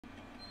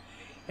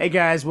Hey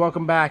guys,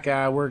 welcome back.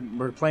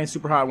 We're playing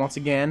Superhot once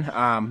again.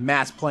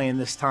 Matt's playing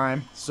this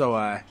time, so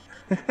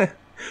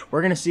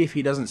we're gonna see if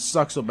he doesn't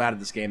suck so bad at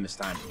this game this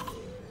time.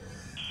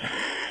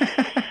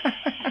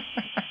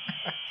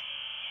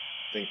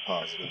 Think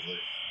positively.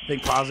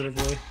 Think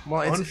positively.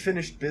 Well, it's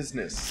unfinished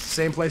business.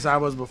 Same place I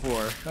was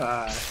before.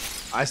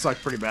 I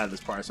sucked pretty bad at this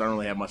part, so I don't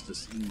really have much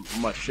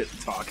shit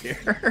to talk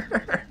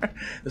here.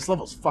 This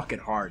level's fucking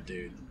hard,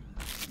 dude.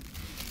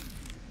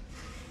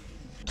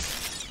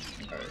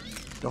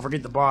 Don't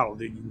forget the bottle,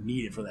 dude. You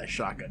need it for that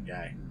shotgun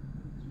guy.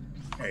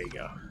 There you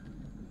go.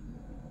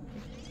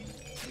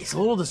 It's a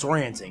little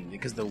disorienting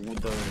because the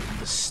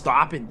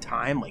stop in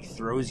time like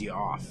throws you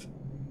off.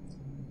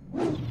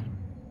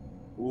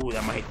 Ooh,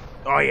 that might.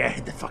 Oh yeah,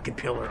 hit the fucking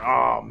pillar.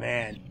 Oh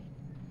man.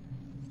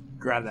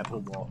 Grab that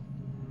pool ball.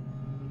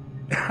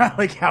 I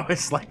like how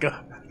it's like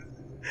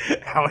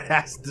how it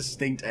has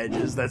distinct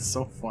edges. That's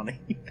so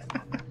funny.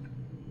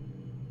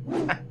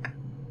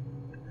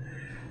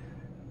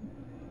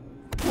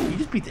 You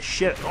just beat the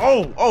shit.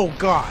 Oh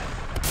god.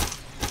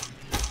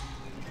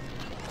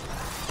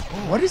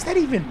 What does that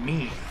even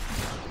mean?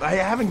 I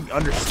haven't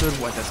understood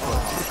what that's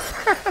supposed to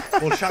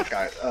do. Well,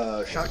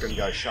 shotgun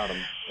guy shot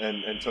him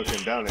and took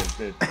him down.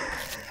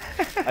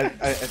 And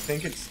I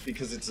think it's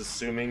because it's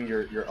assuming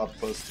you're up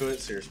close to it,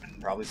 so you're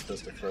probably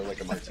supposed to throw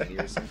like a martini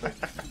or something.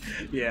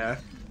 Yeah.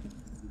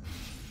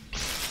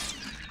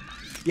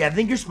 Yeah, I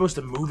think you're supposed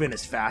to move in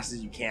as fast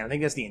as you can. I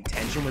think that's the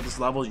intention with this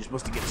level. You're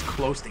supposed to get as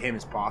close to him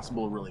as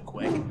possible really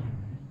quick.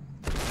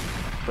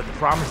 But the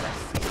problem is that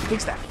he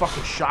picks that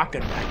fucking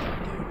shotgun back up,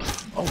 dude.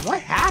 Oh, what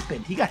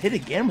happened? He got hit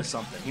again with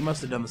something. He must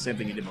have done the same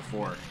thing he did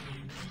before.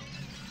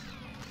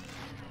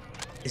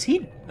 Is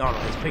he? No,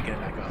 he's picking it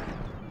back up.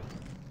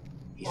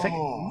 He's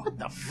picking... What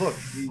the fuck?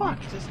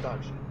 He just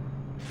dodged it.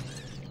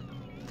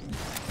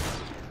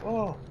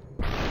 Oh.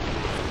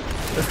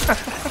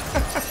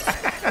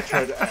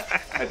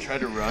 I tried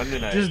to run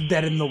and just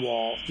dead in the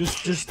wall.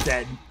 Just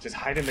dead. Just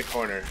hide in the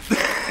corner.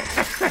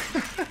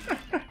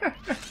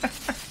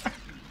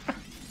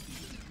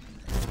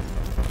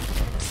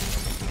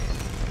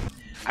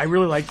 I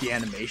really like the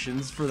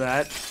animations for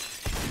that.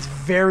 It's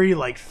very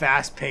like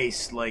fast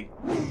paced. Like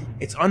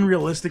it's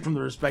unrealistic from the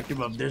perspective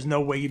of there's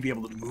no way you'd be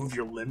able to move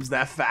your limbs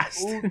that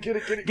fast. Ooh, get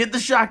it. Get the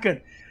shotgun.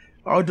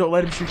 Oh, don't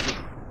let him shoot you.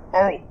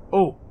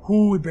 Oh,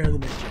 we barely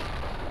missed you.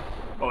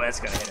 Oh,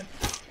 that's gonna hit him.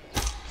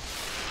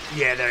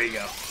 Yeah, there you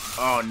go.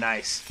 Oh,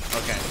 nice.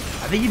 Okay.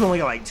 I think you've only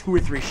got like 2 or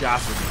 3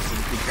 shots with this, so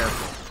just be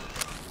careful.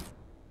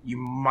 You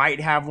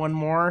might have one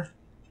more.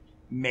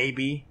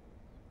 Maybe.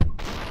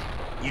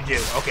 You do.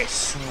 Okay,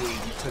 sweet.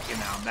 You took him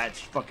out. That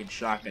fucking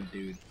shotgun,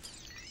 dude.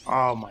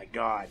 Oh my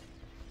god.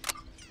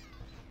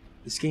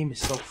 This game is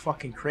so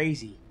fucking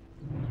crazy.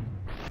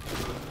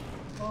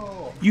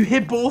 Oh. You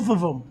hit both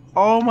of them.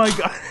 Oh my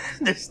god.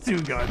 There's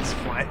 2 guns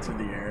flying through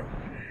the air.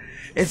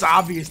 It's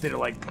obvious that it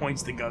like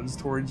points the guns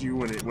towards you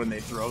when they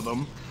throw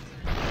them.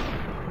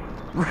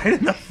 Right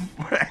in the.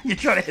 You're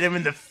trying to hit him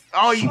in the.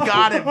 Oh, you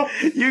got him!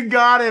 You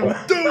got him!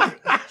 Dude!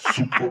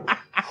 Super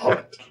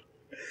hot.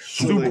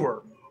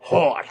 Super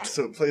hot.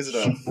 So it plays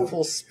at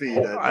full speed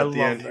at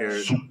the end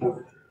here.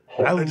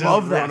 I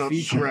love that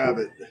feature. Grab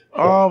it.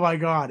 Oh my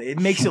god,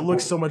 it makes it look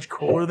so much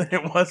cooler than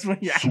it was when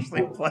you're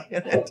actually playing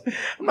it.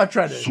 I'm not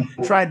trying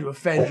to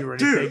offend you or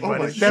anything,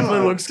 but it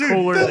definitely looks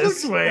cooler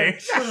this way.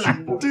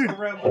 Dude,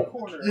 around the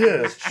corner.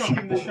 Yeah. Just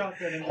chucking the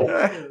shotgun into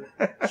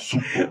the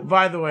corner.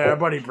 By the way, our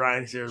buddy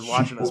Brian's here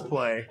watching us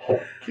play.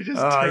 He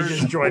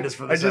just joined us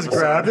for this episode.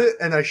 Grabbed it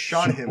and I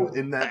shot him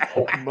in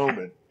that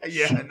moment.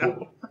 Yeah, I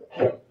know.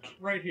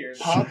 Right here.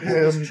 Pop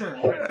him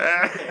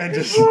and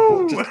just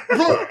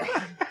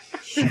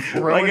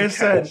like I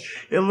said,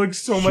 it looks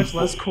so much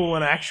less cool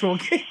in actual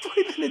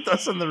gameplay than it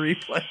does in the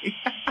replay.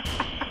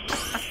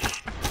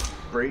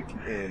 Break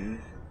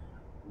in.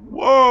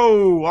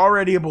 Whoa!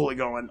 Already a bullet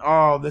going.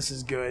 Oh, this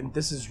is good.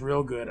 This is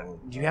real good.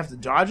 Do you have to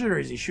dodge it, or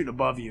is he shooting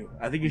above you?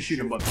 I think he's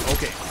shooting above you.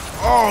 Okay.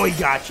 Oh, he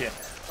got you.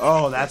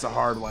 Oh, that's a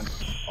hard one.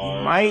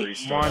 You might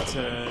want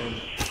to...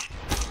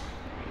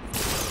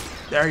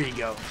 There you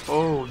go.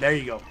 Oh, there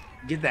you go.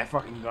 Get that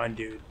fucking gun,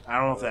 dude. I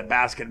don't know if that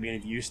bat's gonna be any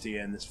use to you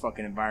in this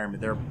fucking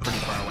environment. They're pretty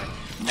far away.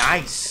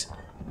 Nice!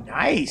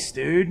 Nice,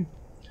 dude.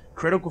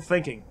 Critical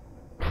thinking.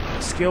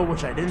 A skill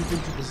which I didn't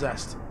think you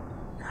possessed.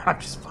 I'm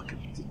just fucking...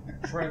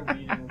 Try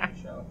leading with the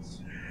shots.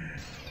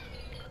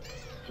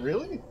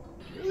 Really?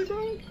 Really,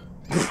 bro?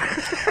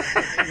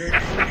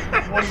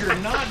 Well, you're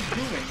not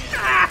doing it.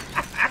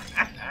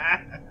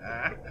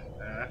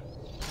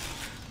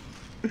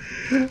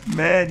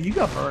 Man, you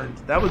got burned.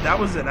 That was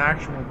an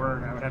actual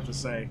burn, I would have to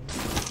say.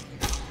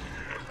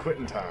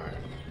 Quitting time.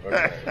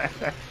 Okay.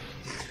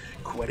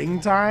 Quitting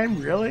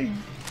time? Really?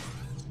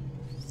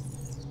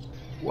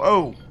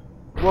 Whoa.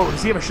 Whoa,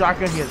 does he have a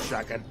shotgun? He has a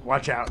shotgun.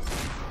 Watch out.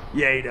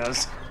 Yeah, he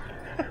does.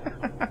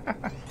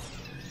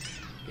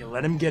 Yeah,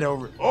 let him get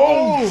over it.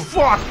 Oh,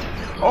 fuck!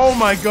 Oh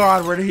my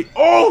god, where did he...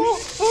 Oh,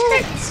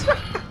 shit!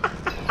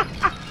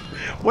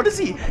 What is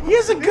he? He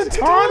has a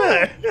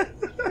katana!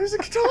 There's a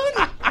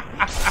katana!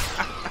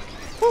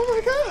 Oh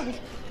my god!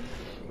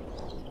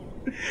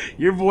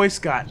 Your voice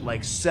got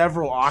like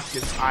several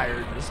octaves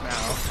higher just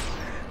now.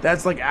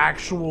 That's like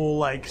actual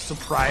like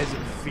surprise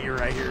and fear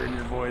I hear in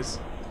your voice.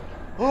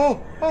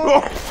 Oh,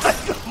 Oh, what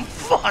the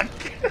fuck?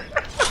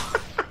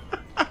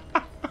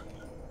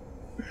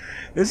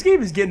 This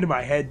game is getting to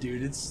my head,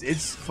 dude.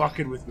 It's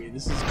fucking with me.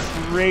 This is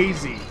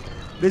crazy.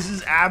 This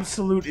is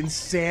absolute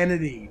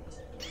insanity.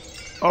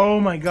 Oh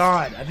my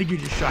god. I think you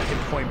just shot him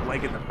point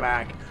blank in the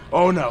back.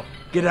 Oh no.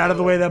 Get out of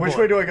the way of that Which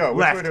bullet. way do I go?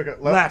 Left. Which way do I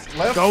go? Left.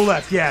 Left? Go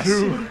left, yes.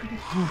 Oh,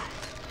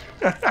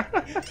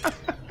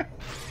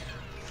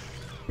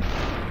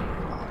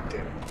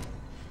 damn it.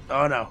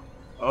 Oh no.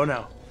 Oh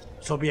no.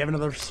 So hope you have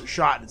another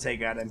shot to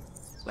take at him.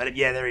 Let it.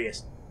 Yeah, there he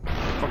is.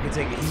 Fucking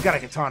take it. He's got a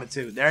katana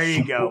too. There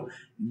you go.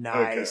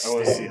 Nice. Okay, I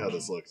want to see how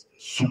this looks.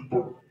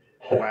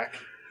 Whack.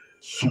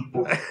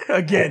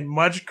 Again,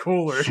 much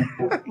cooler.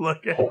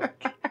 Look at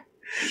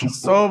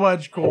so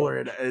much cooler.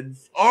 And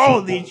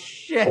holy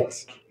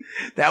shit.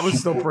 That was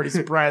still pretty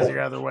surprising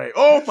either way.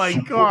 Oh my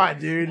god,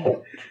 dude.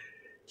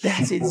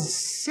 That's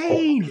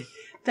insane.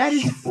 That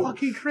is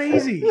fucking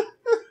crazy.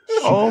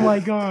 Oh my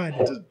god.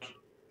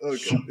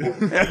 Okay.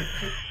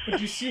 But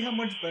you see how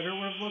much better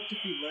would have looked if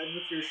you led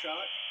with your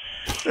shot?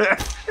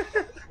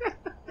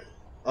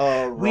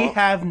 We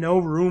have no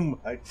room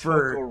I took a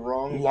for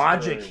wrong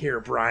logic turn. here,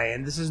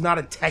 Brian. This is not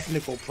a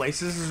technical place.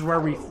 This is where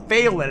we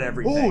fail at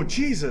everything. Oh,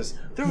 Jesus.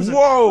 There was a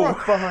Whoa.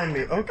 truck behind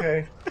me.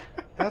 Okay.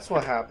 That's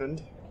what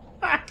happened.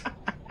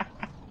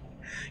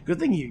 Good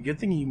thing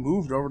you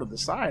moved over to the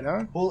side,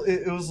 huh? Well,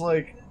 it was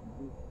like...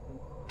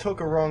 Took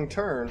a wrong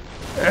turn.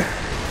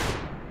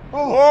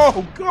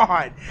 Oh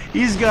god,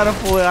 he's got a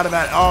full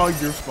automatic. Oh,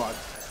 you're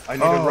fucked. I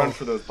need to run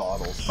for those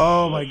bottles.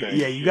 Oh my god, Okay.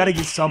 yeah, you got to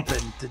get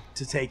something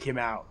to take him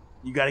out.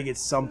 You got to get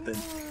something.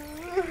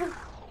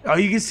 Oh,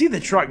 you can see the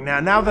truck now.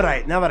 Now that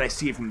I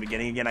see it from the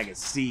beginning again, I can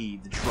see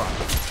the truck.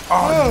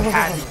 Oh, you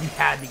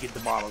had to get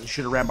the bottle. You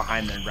should have ran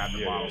behind there and grabbed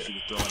the bottle so you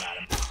could throw it at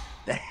him.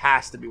 That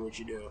has to be what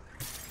you do.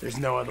 There's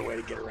no other way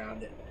to get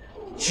around it.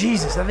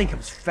 Jesus, that thing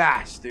comes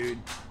fast, dude.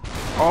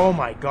 Oh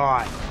my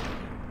god.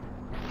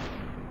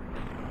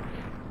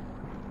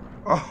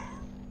 Oh.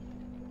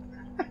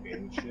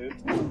 Shit.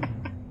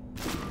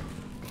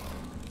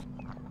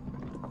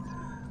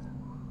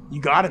 You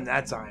got him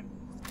that time.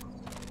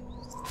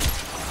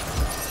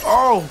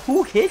 Oh,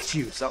 who hit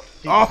you? So,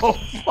 oh,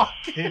 fuck.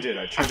 He did.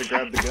 I tried to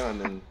grab the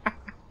gun and...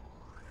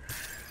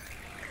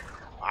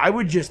 I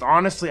would just go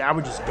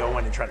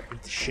in and try to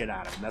beat the shit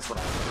out of him. That's what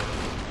I would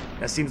do.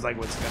 That seems like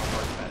what's gonna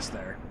work best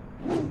there.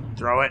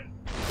 Throw it.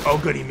 Oh,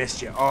 good, he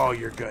missed you. Oh,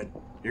 you're good.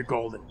 You're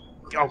golden.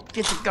 Oh,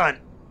 get the gun.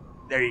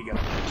 There you go.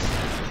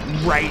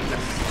 Right in the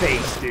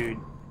face, dude.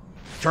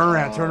 Turn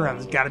around, turn around.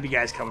 There's gotta be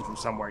guys coming from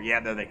somewhere.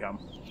 Yeah, there they come.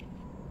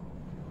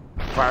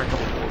 Fire a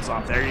couple bullets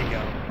off. There you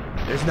go.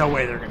 There's no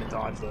way they're gonna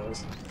dodge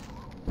those.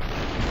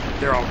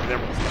 They're both gonna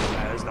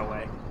die. There's no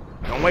way.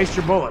 Don't waste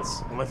your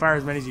bullets. Only fire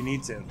as many as you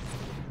need to.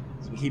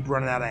 So we keep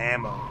running out of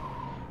ammo.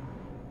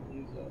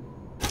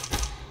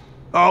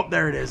 Oh,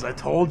 there it is. I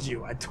told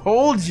you. I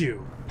told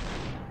you.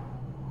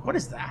 What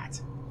is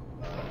that?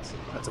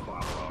 That's a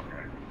bottle.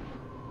 Okay.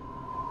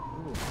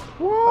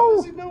 How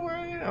does he know where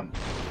I am?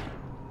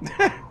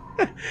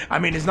 I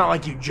mean, it's not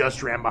like you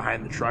just ran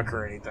behind the truck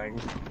or anything.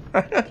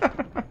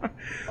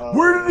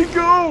 Where did he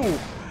go?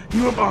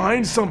 He went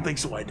behind something,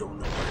 so I don't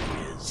know where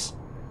he is.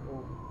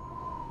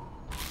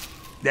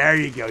 There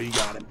you go. You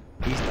got him.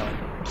 He's done.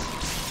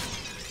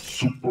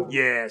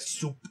 Yeah,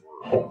 super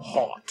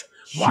hot.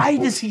 Why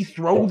does he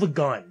throw the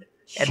gun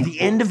at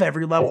the end of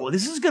every level?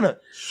 This is gonna...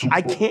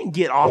 I can't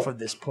get off of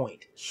this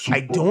point.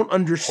 I don't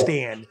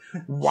understand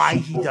why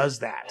he does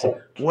that.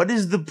 What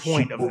is the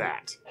point of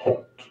that?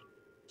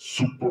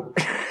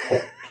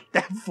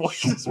 That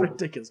voice is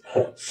ridiculous.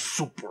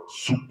 Super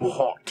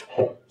hot.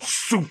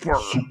 Super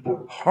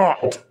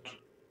hot.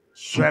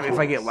 So if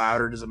I get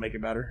louder, does it make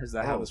it better? Is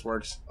that how this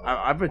works?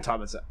 I've been taught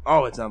that.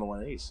 Oh, it's another one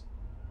of these.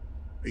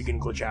 Are you gonna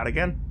glitch out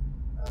again?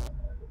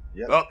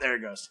 Yep. Oh, there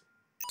it goes.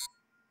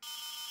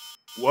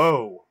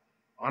 Whoa.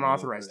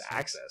 Unauthorized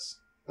access.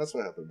 That's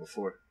what happened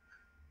before.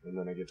 And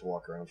then I get to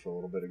walk around for a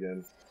little bit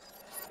again.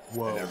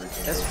 Whoa. And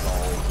everything That's goes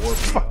all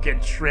warpy. fucking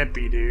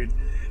trippy, dude.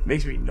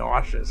 Makes me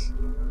nauseous.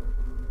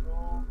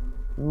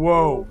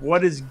 Whoa,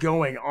 what is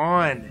going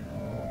on?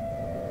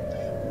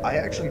 I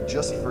actually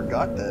just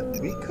forgot that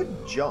we could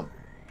jump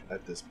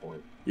at this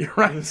point. You're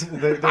right.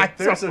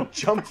 There's a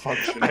jump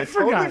function. I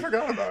totally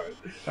forgot about it.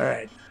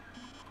 Alright.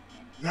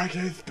 That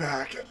gets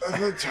back at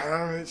the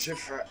tournament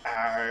for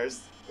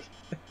hours.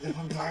 You've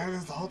been playing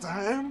this the whole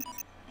time?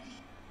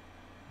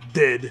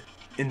 Did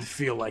and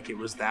feel like it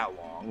was that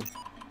long.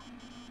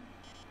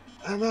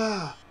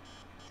 Emma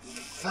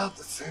felt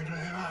the same way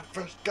when I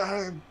first got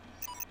in.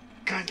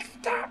 Can't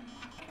stop.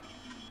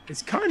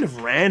 It's kind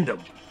of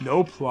random.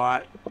 No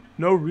plot.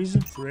 No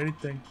reason for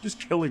anything.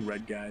 Just killing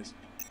red guys.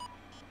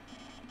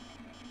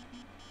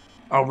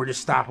 Oh, we're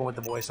just stopping with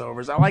the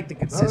voiceovers. I like the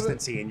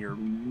consistency in your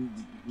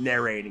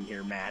narrating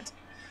here, Matt.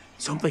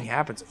 Something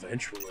happens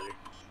eventually.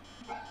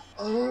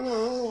 I don't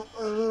know.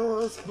 I don't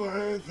want to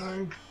spoil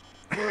anything.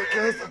 But I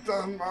guess I've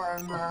done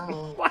mine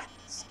now. What?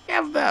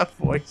 love that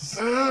voice.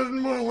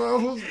 And my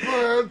levels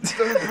bad.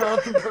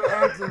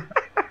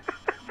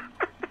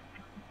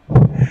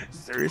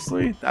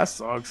 Seriously? That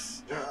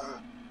sucks.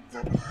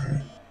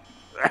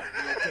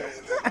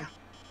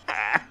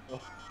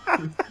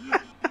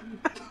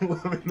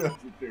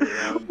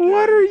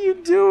 What are you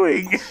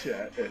doing?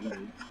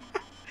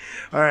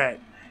 Alright.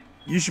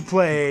 You should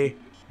play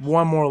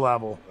one more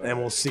level, and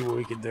we'll see what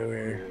we can do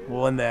here.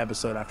 We'll end the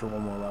episode after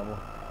one more level.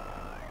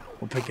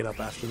 We'll pick it up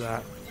after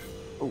that.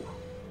 Ooh.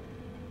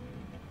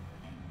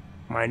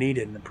 My knee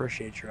didn't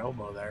appreciate your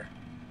elbow there.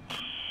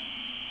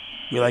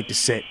 We like to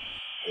sit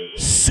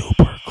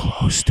super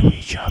close to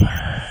each other.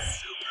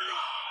 Super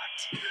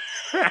hot.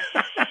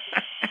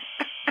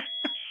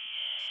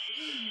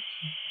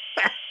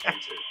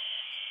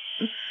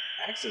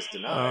 Access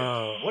denied.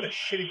 Oh. What a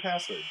shitty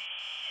password.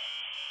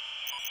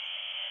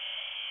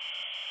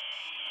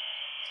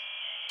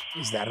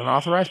 Is that an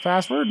authorized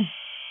password?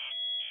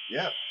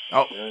 Yeah.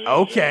 Oh,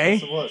 okay.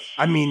 Yes, it was.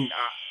 I mean...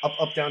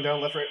 Up, down,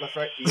 left,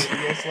 right,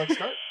 EA, select,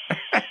 start.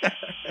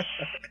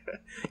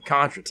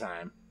 Contra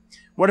time.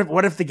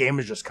 What if the game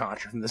is just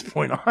Contra from this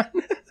point on?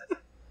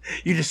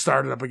 You just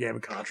started up a game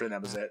of Contra and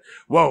that was it.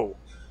 Whoa.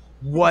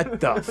 What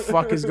the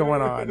fuck is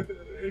going on?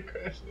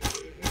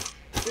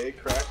 They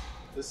cracked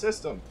the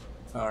system.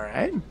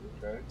 Alright.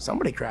 Okay.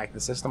 Somebody cracked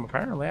the system,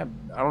 apparently. I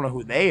don't know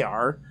who they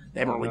are. They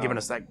haven't really given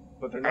us that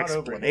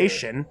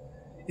explanation.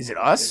 Is it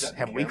us?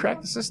 Have we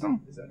cracked the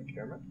system? Is that a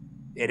camera?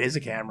 It is a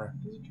camera.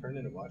 Does it turn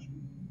into watch me?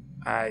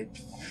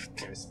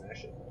 Can I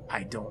smash it?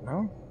 I don't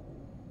know.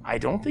 I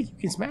don't think you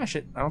can smash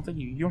it. I don't think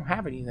you don't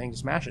have anything to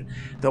smash it.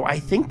 Though I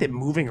think that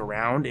moving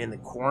around in the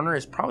corner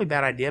is probably a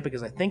bad idea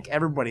because I think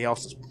everybody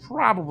else is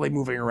probably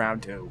moving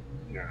around too.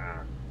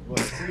 Nah. Well,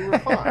 see, we're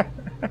fine.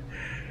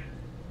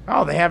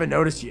 Oh, they haven't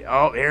noticed you.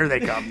 Oh, here they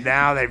come.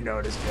 Now they've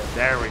noticed you.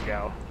 There we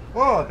go.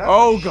 Whoa, that's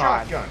oh, a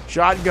God. Shotgun.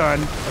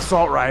 Shotgun.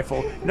 Assault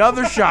rifle.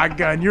 Another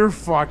shotgun. You're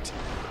fucked.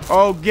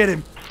 Oh, get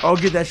him. Oh,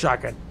 get that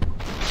shotgun.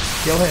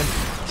 Kill him.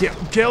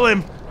 Kill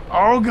him.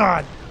 Oh,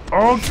 God.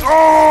 Oh,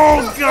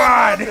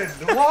 God.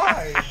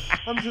 Why?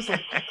 I'm just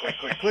like,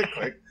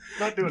 click.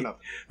 Not doing nothing.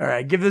 All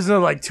right, give this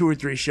another like 2 or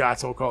 3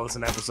 shots. We'll call this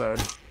an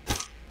episode.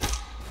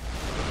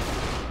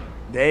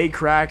 They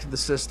cracked the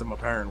system,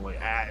 apparently.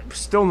 I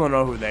still don't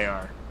know who they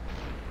are.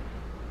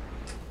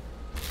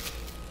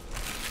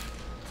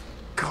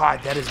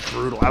 God, that is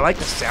brutal. I like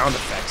the sound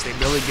effects. They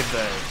really give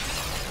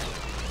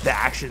the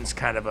actions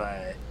kind of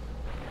a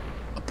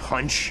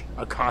punch,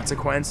 a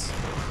consequence.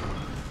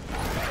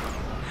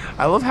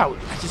 I love how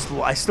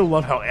I still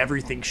love how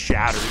everything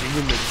shatters.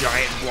 Even the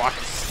giant block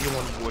of steel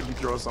and wood you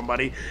throw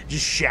somebody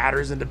just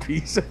shatters into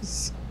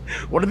pieces.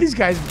 What are these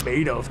guys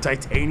made of?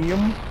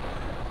 Titanium?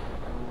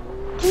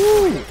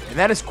 Ooh, and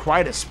that is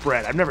quite a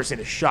spread. I've never seen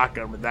a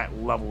shotgun with that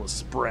level of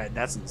spread.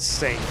 That's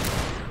insane.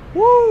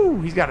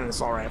 Woo! He's got an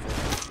assault rifle.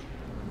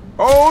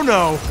 Oh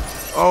no!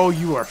 Oh,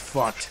 you are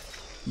fucked.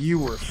 You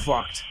were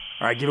fucked.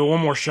 All right, give it one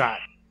more shot.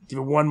 Give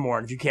it one more,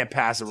 and if you can't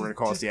pass it, we're gonna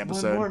call this the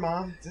episode. One more,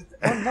 Mom. Just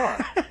one more.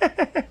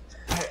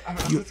 I'm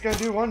just gonna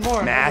do one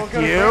more.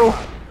 Matthew.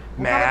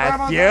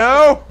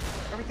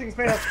 Everything's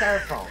made of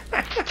styrofoam.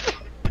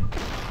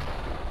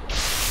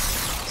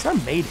 It's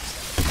not made of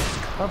stuff.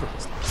 It's covered in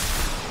stuff.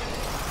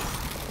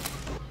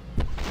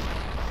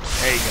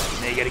 There you go.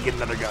 Now you gotta get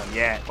another gun.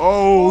 Yeah.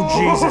 Oh,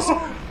 Jesus.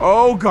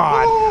 Oh,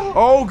 God.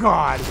 Oh,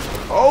 God.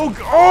 Oh,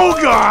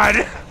 God.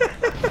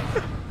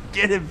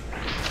 Get him.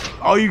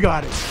 Oh, you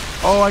got it.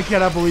 Oh, I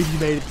cannot believe you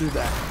made it through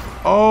that.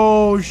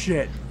 Oh,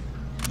 shit.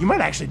 You might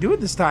actually do it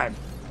this time.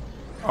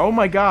 Oh,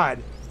 my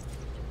God.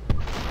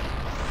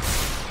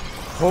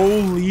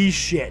 Holy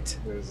shit.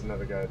 There's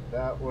another guy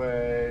that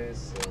way,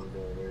 so I'm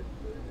gonna wait.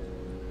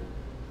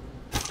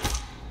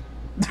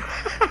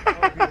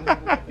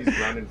 He's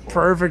running for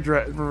Perfect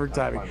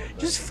timing.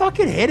 Just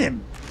fucking hit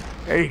him.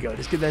 There you go.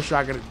 Just get that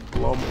shotgun and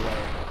blow him away.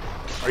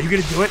 Are you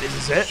gonna do it?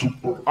 Is this it?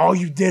 Oh,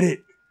 you did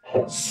it.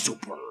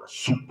 Super.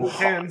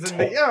 Hands in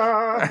the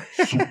air.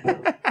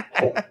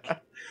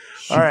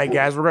 All right,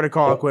 guys, we're gonna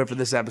call it quit for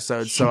this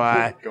episode. So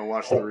go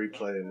watch the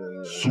replay and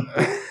then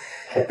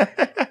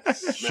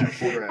smash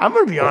the ground. I'm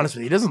gonna be honest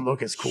with you. It doesn't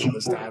look as cool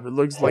this time. It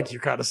looks like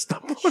you're kind of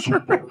stumbling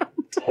around.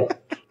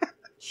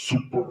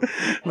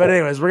 But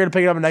anyways, we're gonna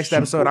pick it up in the next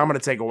episode. I'm gonna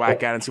take a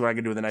whack at it and see what I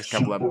can do with the next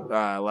couple of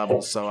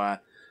levels. So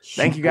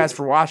thank you guys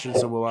for watching.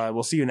 So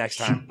we'll see you next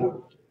time.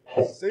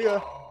 See ya.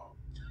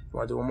 You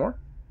want to do one more?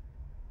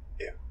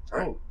 Yeah. All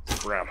right.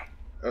 Stick around.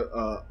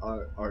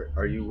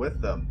 Are you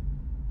with them?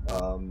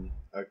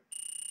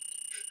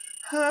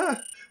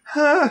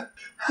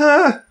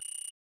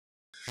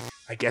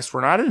 I guess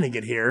we're not ending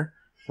it here.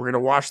 We're gonna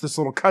watch this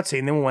little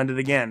cutscene, then we'll end it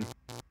again.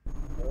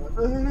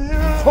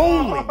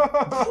 Holy! What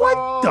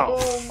the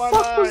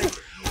fuck was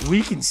that?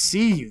 We can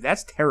see you.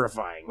 That's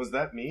terrifying. Was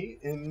that me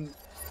in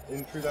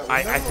through that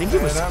window? I think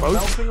it was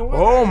supposed to.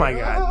 Oh my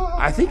god!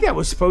 I think that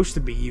was supposed to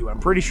be you. I'm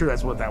pretty sure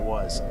that's what that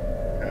was.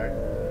 Okay.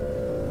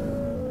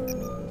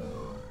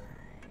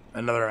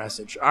 Another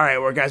message. All right,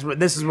 well, guys,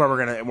 this is where we're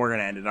gonna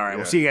end it. All right,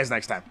 we'll see you guys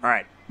next time. All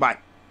right, bye.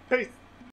 Peace.